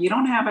people like, you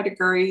don't have a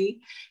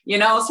degree, you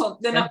know? So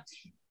then,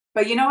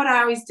 but you know what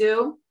I always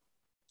do?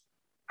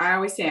 I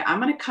always say, I'm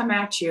going to come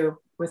at you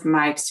with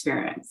my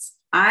experience.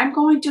 I'm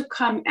going to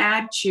come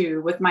at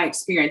you with my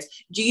experience.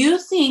 Do you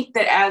think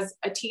that as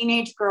a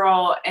teenage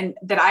girl and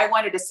that I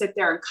wanted to sit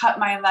there and cut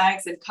my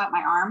legs and cut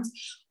my arms?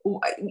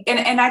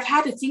 And I've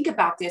had to think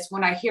about this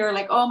when I hear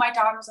like, oh, my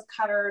daughter's a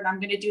cutter and I'm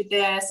going to do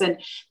this.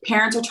 And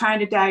parents are trying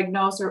to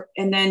diagnose her.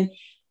 And then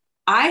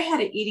I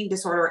had an eating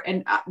disorder.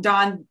 And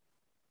Dawn,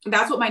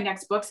 that's what my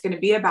next book's going to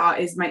be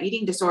about, is my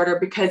eating disorder,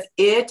 because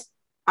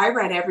I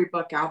read every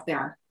book out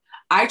there.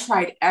 I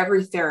tried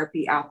every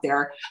therapy out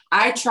there.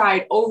 I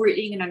tried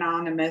Overeating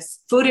Anonymous,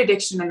 Food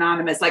Addiction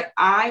Anonymous. Like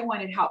I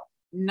wanted help.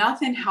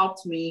 Nothing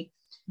helped me.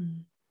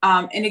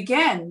 And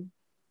again,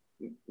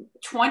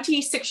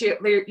 26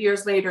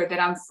 years later that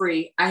I'm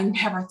free, I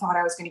never thought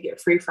I was going to get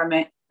free from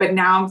it, but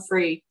now I'm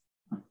free.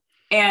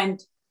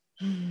 And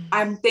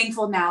I'm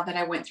thankful now that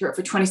I went through it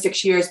for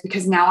 26 years,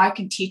 because now I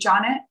can teach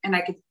on it and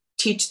I can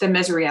teach the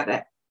misery of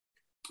it.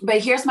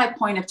 But here's my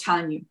point of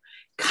telling you,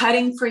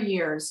 cutting for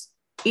years,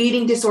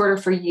 eating disorder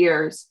for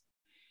years,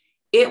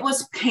 it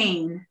was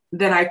pain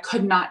that I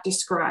could not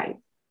describe.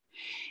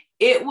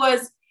 It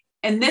was,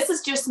 and this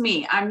is just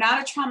me, I'm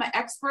not a trauma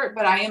expert,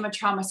 but I am a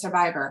trauma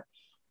survivor.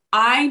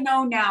 I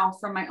know now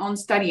from my own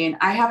studying,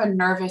 I have a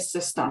nervous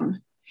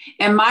system,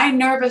 and my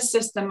nervous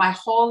system, my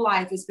whole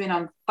life has been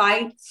on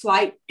fight,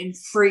 flight, and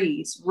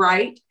freeze,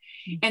 right?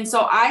 And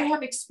so I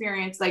have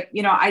experienced, like,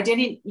 you know,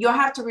 you'll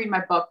have to read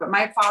my book, but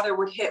my father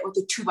would hit with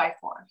a 2x4.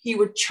 He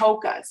would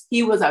choke us.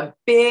 He was a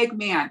big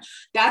man.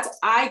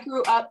 I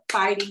grew up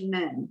fighting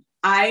men.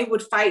 I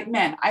would fight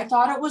men. I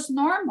thought it was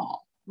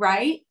normal,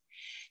 right?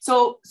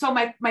 So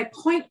my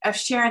point of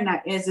sharing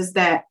that is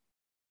that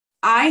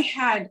I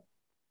had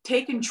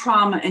taken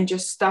trauma and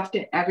just stuffed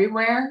it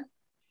everywhere.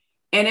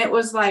 And it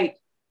was like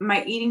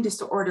my eating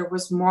disorder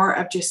was more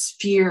of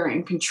just fear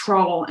and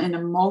control and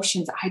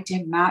emotions I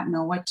did not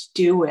know what to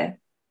do with.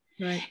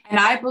 Right. And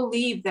I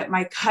believe that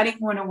my cutting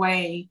went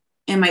away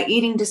and my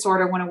eating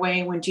disorder went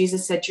away when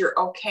Jesus said, you're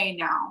okay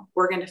now.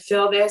 We're going to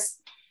feel this.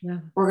 Yeah.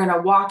 We're going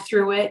to walk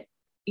through it,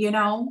 you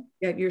know?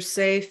 Yeah, you're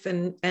safe.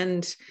 And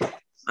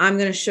I'm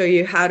going to show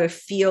you how to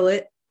feel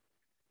it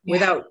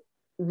without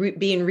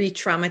being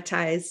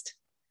re-traumatized.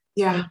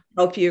 Yeah.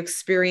 Help you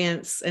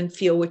experience and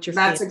feel what you're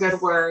feeling. That's a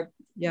good word.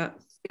 Yeah.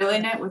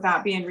 Feeling it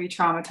without being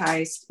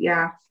re-traumatized.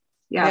 Yeah.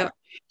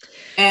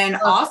 And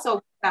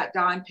also that,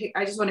 Dawn,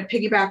 I just want to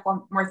piggyback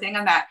one more thing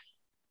on that.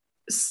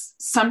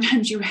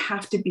 Sometimes you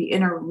have to be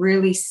in a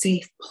really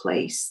safe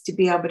place to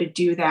be able to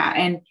do that.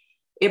 And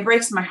it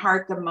breaks my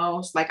heart the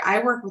most. Like,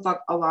 I work with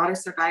a lot of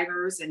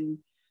survivors, and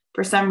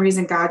for some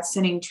reason, God's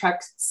sending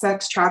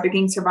sex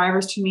trafficking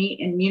survivors to me.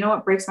 And you know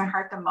what breaks my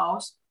heart the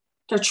most?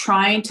 They're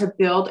trying to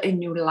build a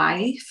new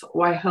life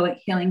while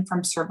healing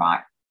from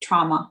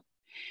trauma.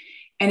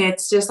 And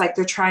it's just like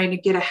they're trying to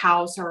get a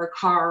house or a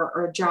car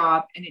or a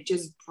job. And it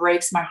just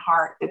breaks my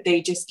heart that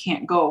they just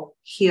can't go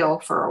heal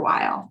for a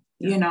while,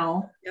 you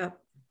know? Yeah.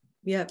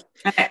 Yeah.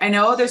 I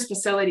know there's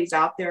facilities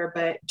out there,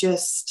 but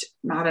just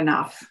not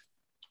enough.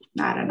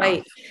 Not enough.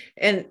 Right.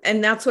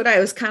 And that's what I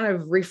was kind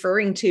of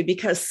referring to,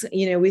 because,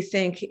 we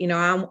think,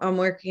 I'm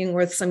working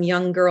with some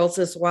young girls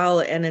as well.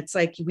 And it's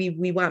like,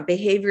 we want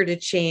behavior to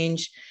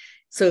change.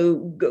 So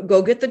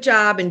go get the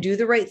job and do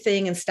the right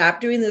thing and stop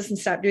doing this and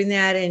stop doing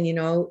that. And,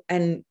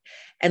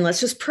 and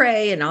let's just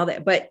pray and all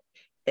that.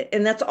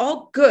 And that's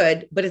all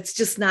good, but it's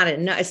just not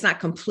enough. It's not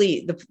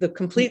complete. The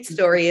complete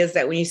story is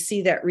that when you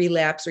see that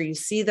relapse or you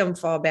see them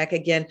fall back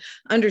again,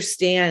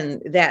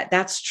 understand that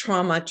that's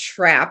trauma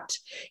trapped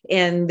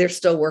and they're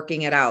still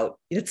working it out.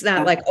 It's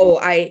not like,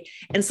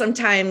 and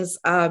sometimes,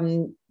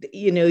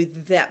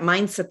 that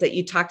mindset that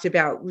you talked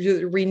about,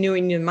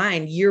 renewing your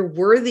mind, you're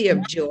worthy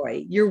of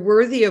joy. You're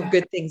worthy of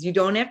good things. You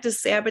don't have to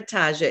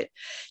sabotage it.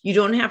 You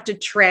don't have to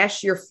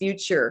trash your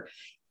future.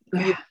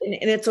 And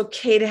it's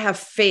okay to have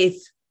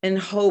faith and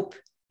hope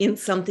in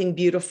something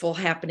beautiful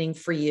happening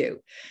for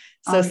you.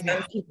 So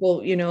some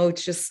people,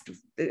 it's just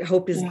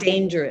hope is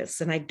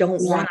dangerous, and I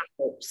don't want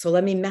hope. So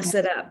let me mess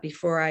it up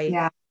before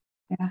before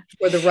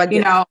the rug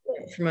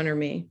gets from under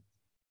me.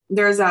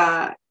 There's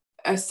a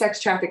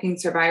sex trafficking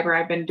survivor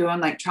I've been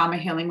doing like trauma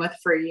healing with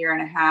for 1.5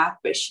 years,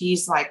 but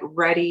she's like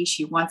ready.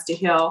 She wants to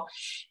heal.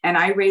 And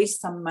I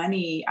raised some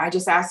money. I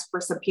just asked for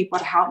some people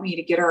to help me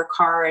to get her a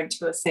car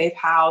into a safe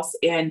house.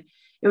 And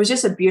it was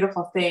just a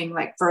beautiful thing.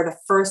 Like, for the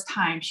first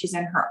time, she's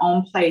in her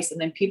own place. And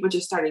then people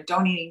just started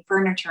donating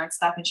furniture and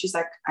stuff. And she's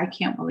like, I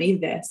can't believe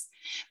this.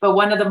 But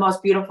one of the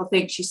most beautiful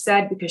things she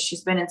said, because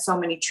she's been in so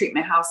many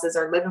treatment houses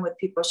or living with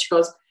people, she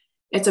goes,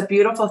 it's a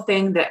beautiful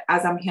thing that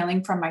as I'm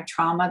healing from my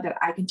trauma, that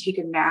I can take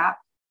a nap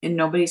and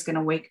nobody's going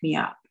to wake me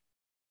up.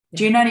 Yeah.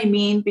 Do you know what I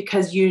mean?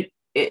 Because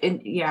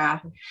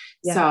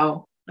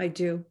So I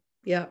do.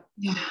 Yeah.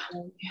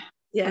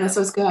 Yeah. This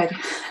was good.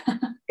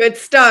 Good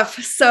stuff.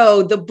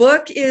 So the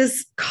book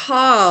is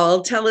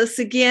called, tell us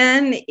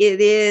again,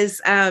 it is.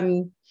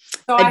 So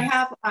I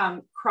have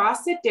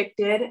Cross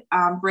Addicted,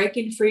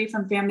 Breaking Free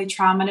from Family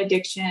Trauma and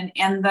Addiction.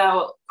 And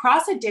the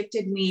cross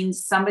addicted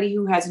means somebody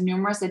who has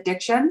numerous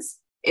addictions,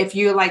 if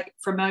you're like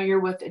familiar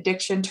with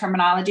addiction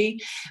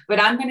terminology.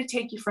 But I'm going to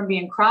take you from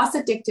being cross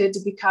addicted to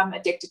become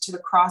addicted to the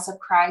cross of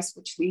Christ,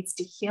 which leads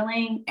to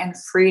healing and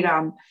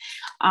freedom.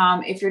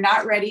 If you're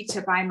not ready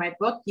to buy my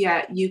book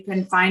yet, you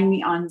can find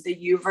me on the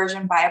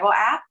YouVersion Bible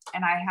app.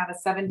 And I have a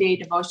 7-day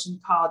devotion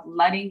called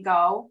Letting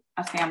Go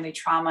of Family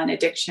Trauma and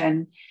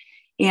Addiction.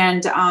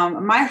 And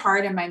my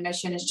heart and my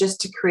mission is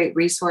just to create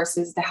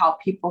resources to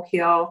help people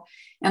heal.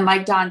 And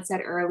like Dawn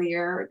said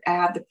earlier, I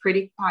have the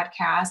Pretty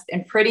podcast,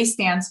 and Pretty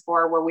stands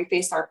for where we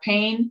face our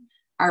pain,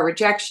 our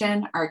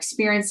rejection, our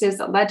experiences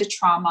that led to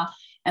trauma,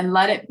 and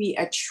let it be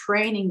a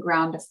training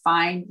ground to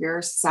find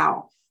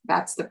yourself.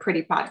 That's the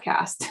Pretty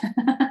podcast.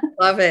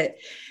 Love it.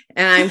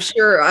 And I'm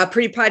sure a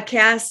Pretty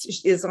podcast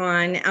is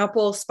on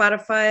Apple,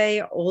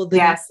 Spotify, all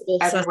the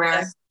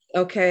everywhere.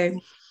 Okay.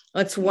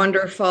 That's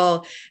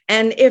wonderful.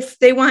 And if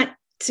they want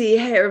to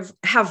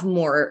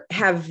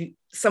have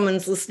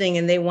someone's listening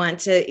and they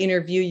want to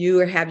interview you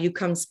or have you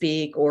come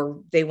speak,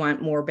 or they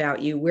want more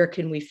about you, where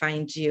can we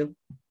find you?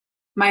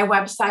 My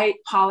website,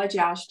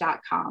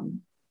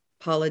 paulajausch.com.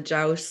 Paula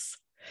Jausch.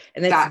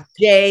 And that's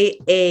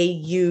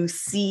JAUCH.com.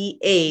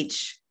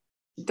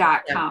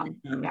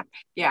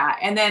 Yeah.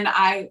 And then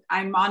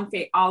I'm on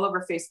all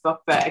over Facebook,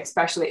 but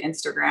especially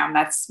Instagram.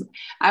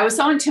 I was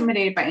so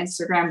intimidated by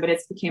Instagram, but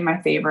it's became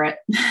my favorite.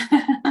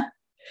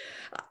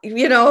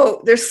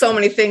 There's so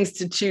many things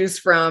to choose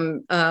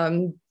from.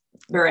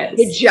 There is.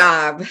 Good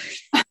job.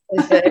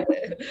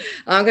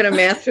 I'm going to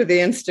master the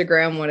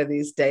Instagram one of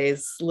these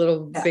days,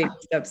 little baby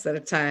steps at a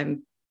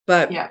time.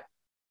 But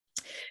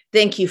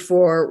thank you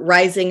for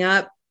rising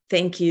up.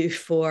 Thank you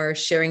for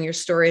sharing your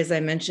story. As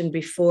I mentioned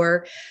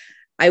before,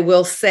 I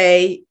will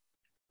say,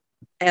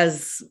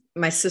 as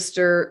my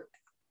sister,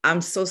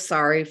 I'm so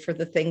sorry for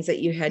the things that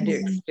you had to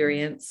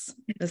experience.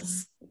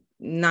 It's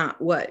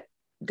not what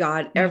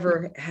God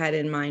ever had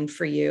in mind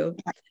for you.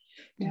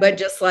 Yeah. But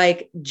just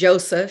like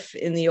Joseph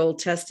in the Old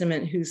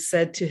Testament, who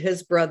said to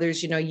his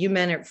brothers, you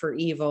meant it for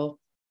evil,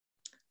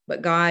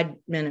 but God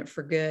meant it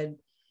for good.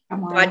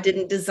 God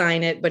didn't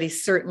design it, but he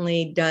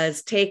certainly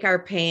does take our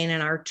pain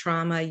and our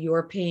trauma,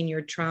 your pain,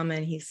 your trauma.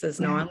 And he says,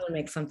 no, I'm going to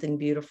make something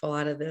beautiful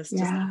out of this.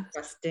 Just keep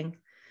trusting.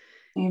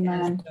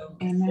 Amen. So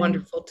Amen.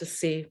 Wonderful to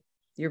see.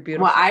 You're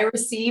beautiful. Well, I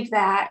received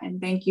that. And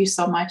thank you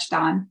so much,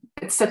 Dawn.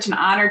 It's such an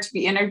honor to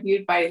be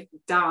interviewed by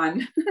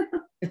Dawn.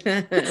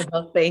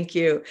 Well, thank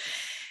you.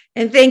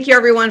 And thank you,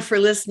 everyone, for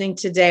listening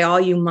today. All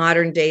you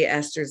modern day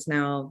Esthers.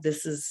 Now,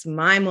 this is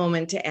my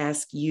moment to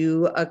ask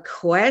you a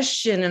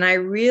question. And I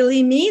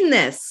really mean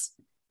this.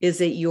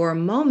 Is it your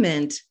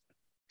moment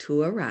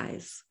to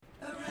arise?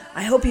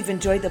 I hope you've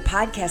enjoyed the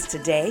podcast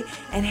today.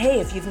 And hey,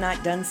 if you've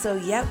not done so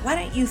yet, why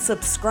don't you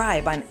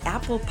subscribe on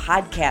Apple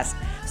Podcasts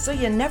so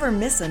you never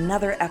miss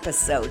another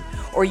episode?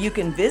 Or you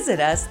can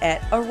visit us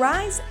at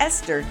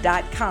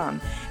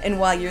ariseesther.com. And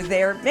while you're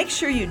there, make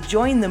sure you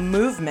join the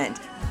movement.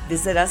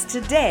 Visit us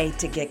today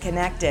to get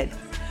connected.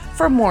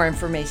 For more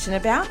information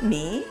about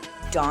me,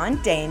 Dawn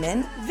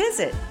Damon,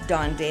 visit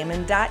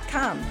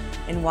dawndamon.com.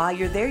 And while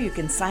you're there, you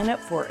can sign up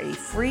for a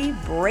free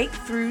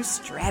breakthrough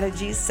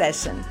strategy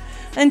session.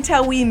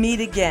 Until we meet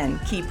again,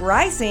 keep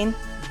rising.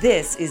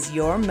 This is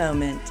your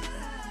moment.